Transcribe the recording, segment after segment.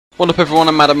What up everyone,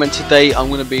 I'm Adam and today I'm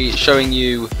going to be showing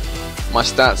you my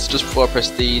stats just before I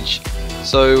prestige.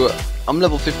 So I'm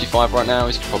level 55 right now,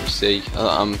 as you can probably see.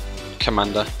 I'm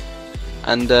Commander,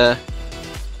 and I'm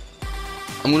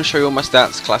going to show you all my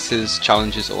stats, classes,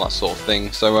 challenges, all that sort of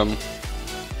thing. So I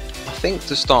think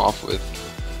to start off with,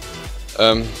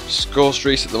 score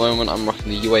streaks at the moment I'm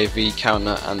rocking the UAV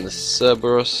counter and the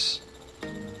Cerberus.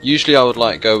 Usually I would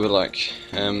go with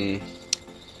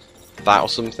that or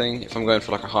something if I'm going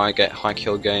for like a high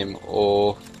kill game,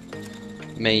 or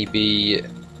maybe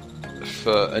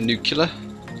for a nuclear,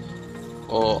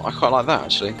 or I quite like that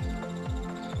actually.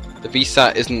 The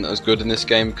VSAT isn't as good in this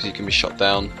game because you can be shot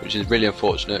down, which is really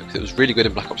unfortunate because it was really good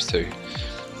in Black Ops 2.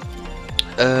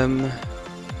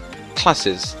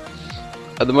 Classes.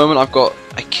 At the moment I've got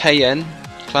a KN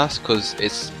class because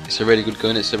it's a really good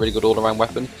gun, it's a really good all-around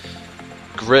weapon.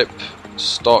 Grip,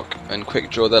 stock and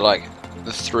quick draw, they're like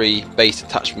the three base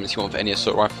attachments you want for any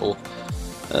assault rifle.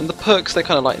 And the perks, they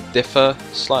kind of differ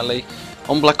slightly.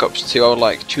 On Black Ops 2 I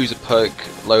would choose a perk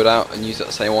loadout and use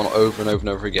that same one over and over and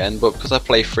over again, but because I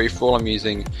play free-for-all I'm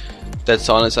using Dead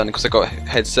Silence, and because I got a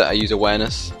headset I use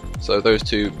Awareness, so those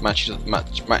two match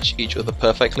each other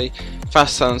perfectly.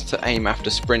 Fast Sense to aim after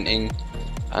sprinting,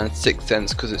 and Sixth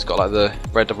Sense because it's got the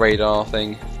red radar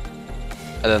thing,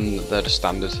 and then they're just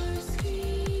standard.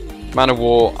 Man of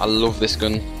War, I love this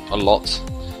gun a lot.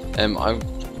 I've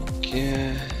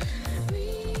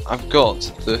got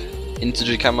the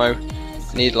integer camo.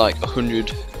 I need 100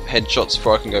 headshots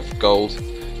before I can go for gold.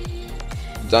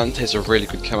 Dante's a really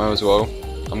good camo as well.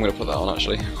 I'm going to put that on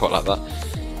actually, I quite like that.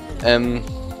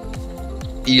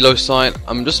 Elo sight,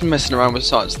 I'm just messing around with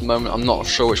sights at the moment. I'm not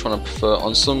sure which one I prefer.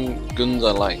 On some guns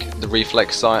I like the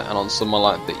reflex sight, and on some I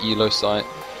like the Elo sight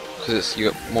because you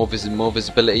got more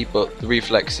visibility, but the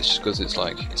reflex is just because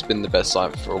it's been the best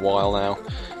sight for a while now.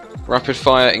 Rapid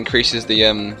fire increases the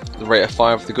rate of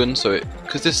fire of the gun, so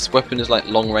because this weapon is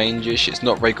long range-ish, it's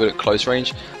not very good at close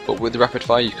range, but with the rapid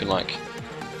fire you can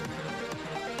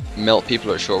melt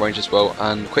people at short range as well,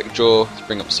 and quick draw to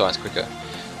bring up sights quicker.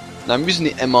 Now I'm using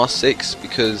the MR6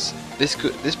 because this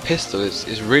pistol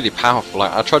is really powerful.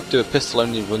 I tried to do a pistol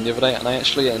only run the other day and I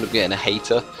actually ended up getting a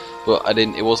hater, but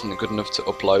it wasn't good enough to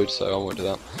upload, so I won't do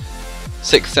that.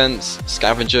 Sixth Sense,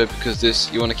 Scavenger, because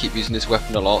you want to keep using this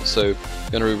weapon a lot, so you're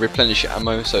going to replenish your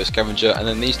ammo, so Scavenger, and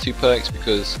then these two perks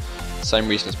because same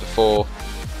reason as before.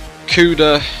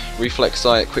 CUDA, Reflex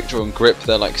Sight, Quick Draw and Grip,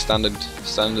 they're standard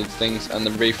things, and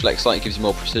the Reflex Sight gives you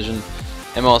more precision.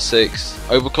 MR6,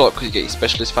 Overclock because you get your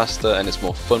specialist faster and it's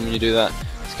more fun when you do that.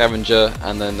 Scavenger,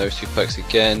 and then those two perks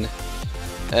again.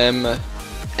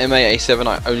 MA-A7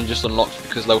 I only just unlocked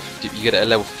because level 50, you get it at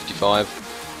level 55.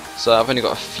 So I've only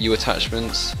got a few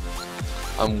attachments.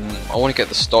 I want to get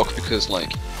the stock because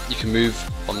you can move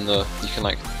on you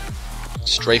can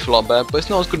strafe a lot better, but it's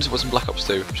not as good as it was in Black Ops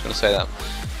 2. I'm just going to say that.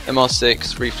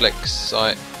 MR6, Reflex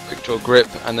Sight, Quick Draw, Grip,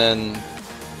 and then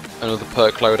another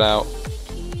perk loadout.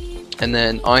 And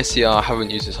then ICR, I haven't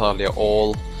used this hardly at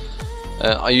all.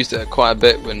 I used it quite a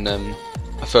bit when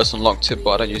I first unlocked it,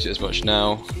 but I don't use it as much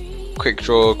now. Quick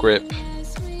Draw, Grip,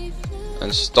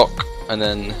 and stock, and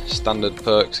then standard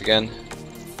perks again.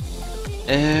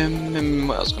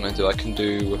 What else can I do? I can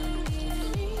do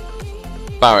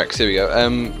barracks. Here we go.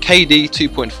 KD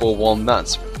 2.41.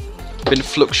 That's been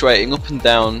fluctuating up and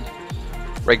down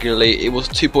regularly. It was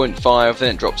 2.5,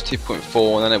 then it dropped to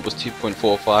 2.4, and then it was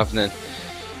 2.45, and then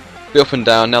a bit up and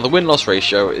down. Now the win-loss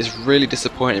ratio is really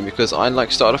disappointing because I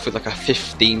started off with a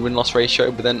 15 win-loss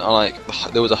ratio, but then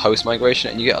there was a host migration,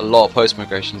 and you get a lot of host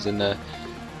migrations in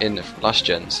last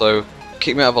gen. So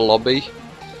kick me out of a lobby,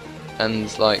 and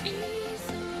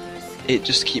it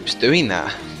just keeps doing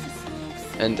that,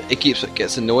 and it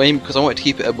gets annoying because I wanted to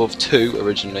keep it above 2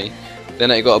 originally.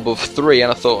 Then it got above 3,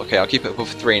 and I thought, okay, I'll keep it above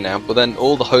 3 now. But then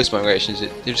all the host migrations, they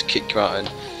just kick you out,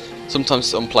 and sometimes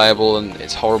it's unplayable and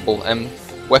it's horrible.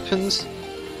 Weapons.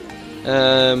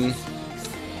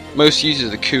 Most users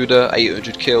are the CUDA,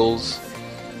 800 kills,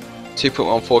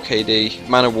 2.14 KD.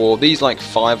 Man of War. These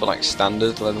 5 are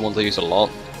standard. They're the ones I use a lot.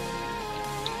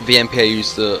 VMP I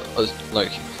use that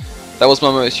was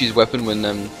my most used weapon when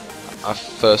I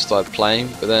first started playing,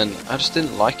 but then I just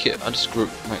didn't like it. I just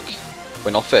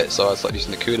went off it, so I started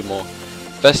using the CUDA more.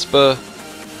 Vesper,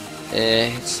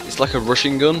 it's like a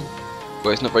rushing gun, but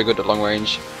it's not very good at long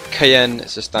range. KN,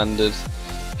 it's a standard.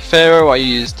 Pharaoh I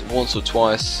used once or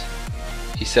twice,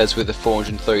 he says, with the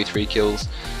 433 kills.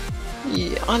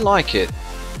 Yeah, I like it.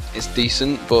 It's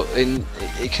decent, but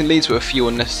it can lead to a few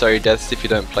unnecessary deaths if you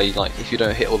don't play if you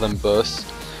don't hit all them bursts.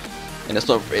 And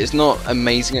it's not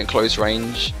amazing at close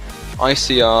range.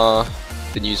 ICR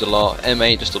didn't use a lot.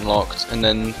 M8 just unlocked, and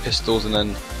then pistols, and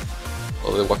then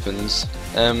all the weapons.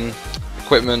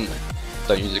 Equipment,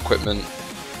 don't use equipment.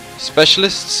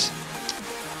 Specialists,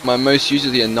 my most used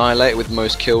is the Annihilate with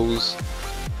most kills.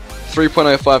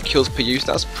 3.05 kills per use,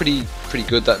 that's pretty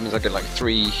good. That means I get like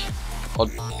 3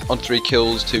 on 3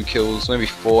 kills, 2 kills, maybe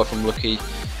 4 if I'm lucky.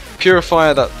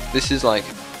 Purifier, this is like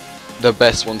the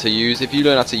best one to use. If you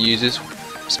learn how to use this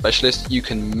specialist, you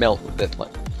can melt with it.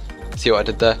 Like, see what I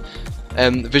did there?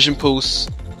 Vision Pulse,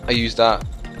 I use that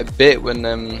a bit when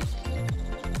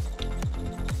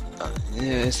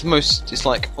yeah, it's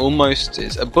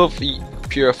above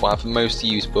Purifier for most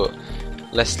use, but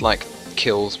less like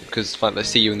kills because like they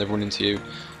see you and they run into you.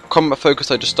 Combat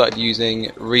Focus I just started using.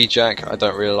 Rejack I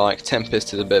don't really like.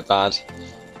 Tempest is a bit bad,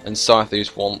 and Scythe I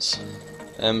used once.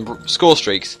 Score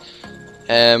streaks.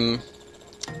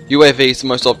 UAV is the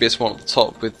most obvious one at the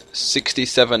top with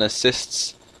 67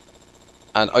 assists.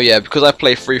 And oh yeah, because I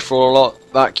play free for all a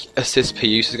lot, that assist per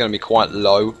use is going to be quite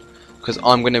low because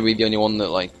I'm going to be the only one that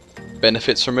like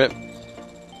benefits from it.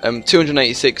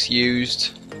 286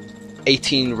 used,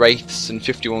 18 wraiths and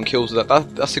 51 kills.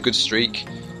 That's a good streak.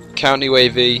 Counter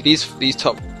UAV, these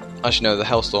top, actually no, the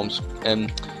Hellstorms.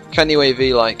 Counter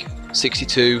UAV like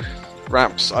 62.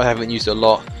 Wraps I haven't used a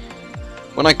lot.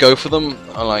 When I go for them,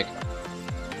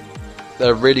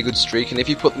 they're a really good streak, and if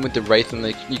you put them with the Wraith, then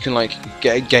you can like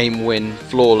get a game win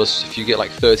flawless if you get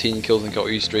like 13 kills and got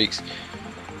use streaks.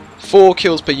 4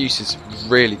 kills per use is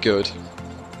really good.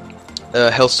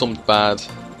 Hellstorm's bad.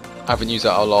 I haven't used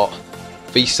that a lot.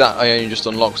 VSAT I only just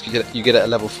unlocked. You get it at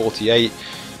level 48.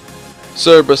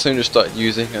 Cerberus I only just started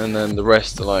using, and then the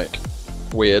rest are like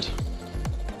weird.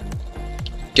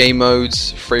 Game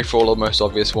modes, free for all, the most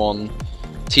obvious one.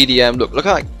 TDM, look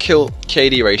at that kill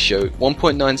KD ratio,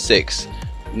 1.96,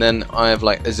 and then I have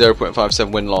like a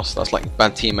 0.57 win loss. That's like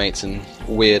bad teammates and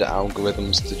weird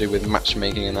algorithms to do with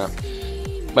matchmaking and that.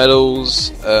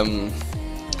 Medals,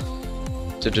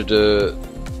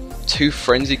 2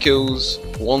 frenzy kills,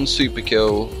 1 super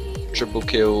kill, triple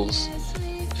kills,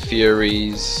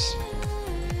 furies,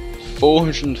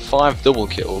 405 double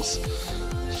kills,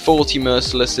 40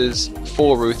 mercilesses,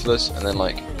 4 ruthless, and then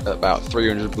like about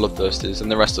 300 bloodthirsters, and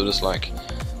the rest are just like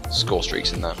score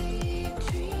streaks in that.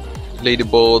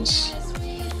 Leaderboards.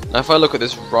 Now if I look at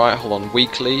this right, hold on,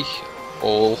 weekly,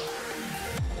 all,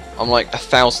 I'm like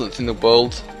 1,000th in the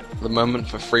world at the moment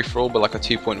for free for all, but like a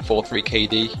 2.43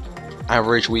 KD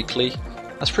average weekly.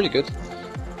 That's pretty good.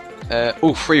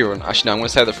 Oh, free run. Actually, no, I'm going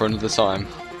to save that for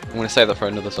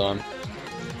another time.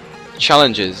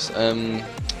 Challenges.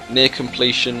 Near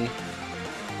completion.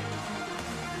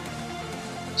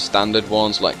 Standard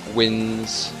ones like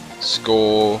wins,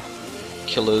 score,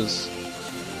 killers.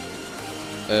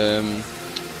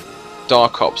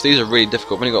 Dark Ops. These are really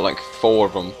difficult. I've only got like 4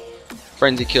 of them.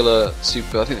 Frenzy Killer,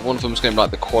 Super. I think one of them is going to be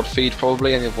like the quad feed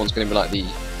probably, and the other one's going to be like the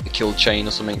kill chain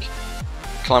or something.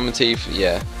 Calamity,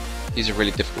 yeah, these are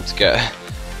really difficult to get.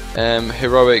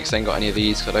 Heroics, ain't got any of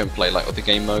these because I don't play like other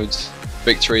game modes.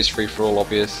 Victory is free for all,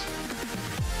 obvious.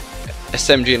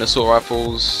 SMG and assault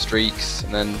rifles, streaks,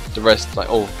 and then the rest like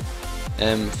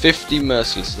 50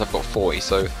 merciless. I've got 40,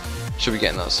 so should be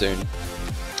getting that soon.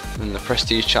 And the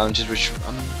prestige challenges, which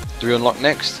do we unlock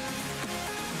next?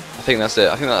 I think that's it.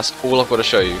 I think that's all I've got to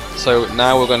show you. So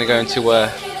now we're going to go into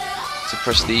to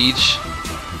prestige.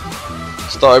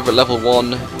 Start over at level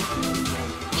 1.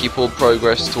 Keep all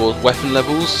progress towards weapon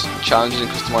levels, challenges and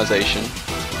customization.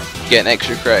 Get an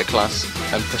extra creator class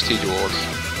and prestige awards.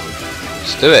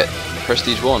 Just do it.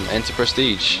 Prestige 1. Enter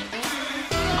prestige.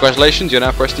 Congratulations, you're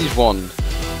now prestige 1.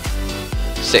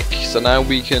 Sick. So now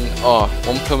we can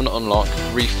 1 permanent unlock,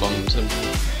 refund.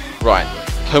 Right.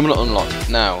 Permanent unlock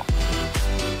now.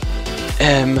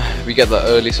 We get that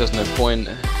early, so there's no point.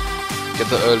 Get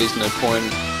that early, is no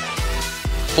point.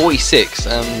 46.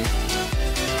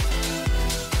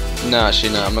 No,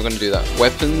 actually no, I'm not going to do that.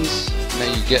 Weapons. Now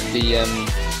you get the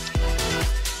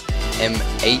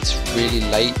M8 really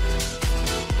late.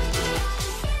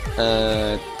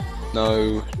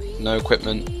 No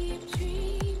equipment.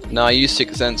 No, I use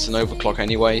 6th Sense and Overclock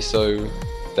anyway, so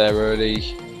they're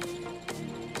early.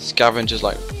 Scavenger's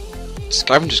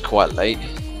quite late.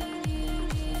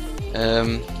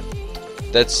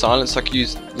 Dead Silence I could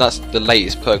use, that's the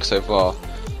latest perk so far.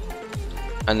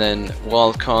 And then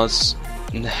Wildcards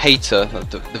and Hater,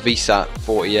 the VSAT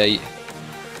 48.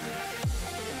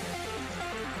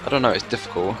 I don't know, it's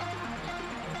difficult.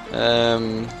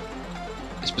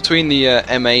 It's between the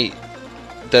M8,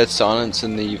 Dead Silence,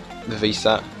 and the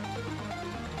VSAT.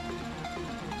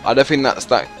 I don't think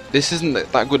this isn't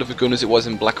that good of a gun as it was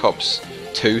in Black Ops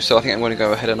 2, so I think I'm going to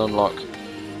go ahead and unlock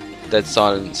Dead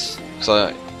Silence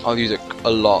because I'll use it a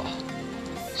lot.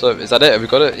 So is that it? Have we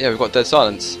got it? Yeah, we've got Dead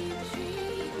Silence.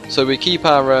 So we keep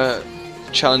our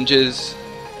challenges.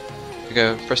 We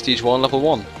go Prestige 1, Level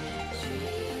 1.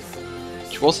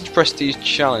 What's the Prestige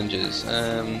challenges?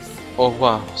 Oh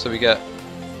wow, so we get...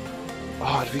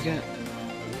 Oh, did we get...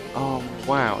 Oh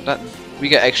wow, we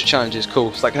get extra challenges,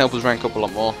 cool, so that can help us rank up a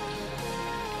lot more.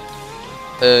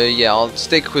 Yeah, I'll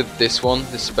stick with this one,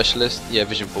 this specialist. Yeah,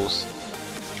 Vision Pulse.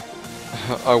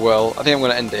 Oh well, I think I'm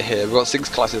going to end it here. We've got 6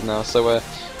 classes now, so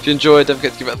if you enjoyed, don't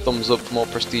forget to give it a thumbs up for more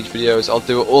Prestige videos. I'll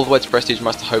do it all the way to Prestige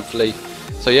Master, hopefully.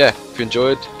 So yeah, if you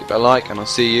enjoyed, give it a like, and I'll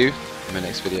see you in my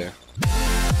next video.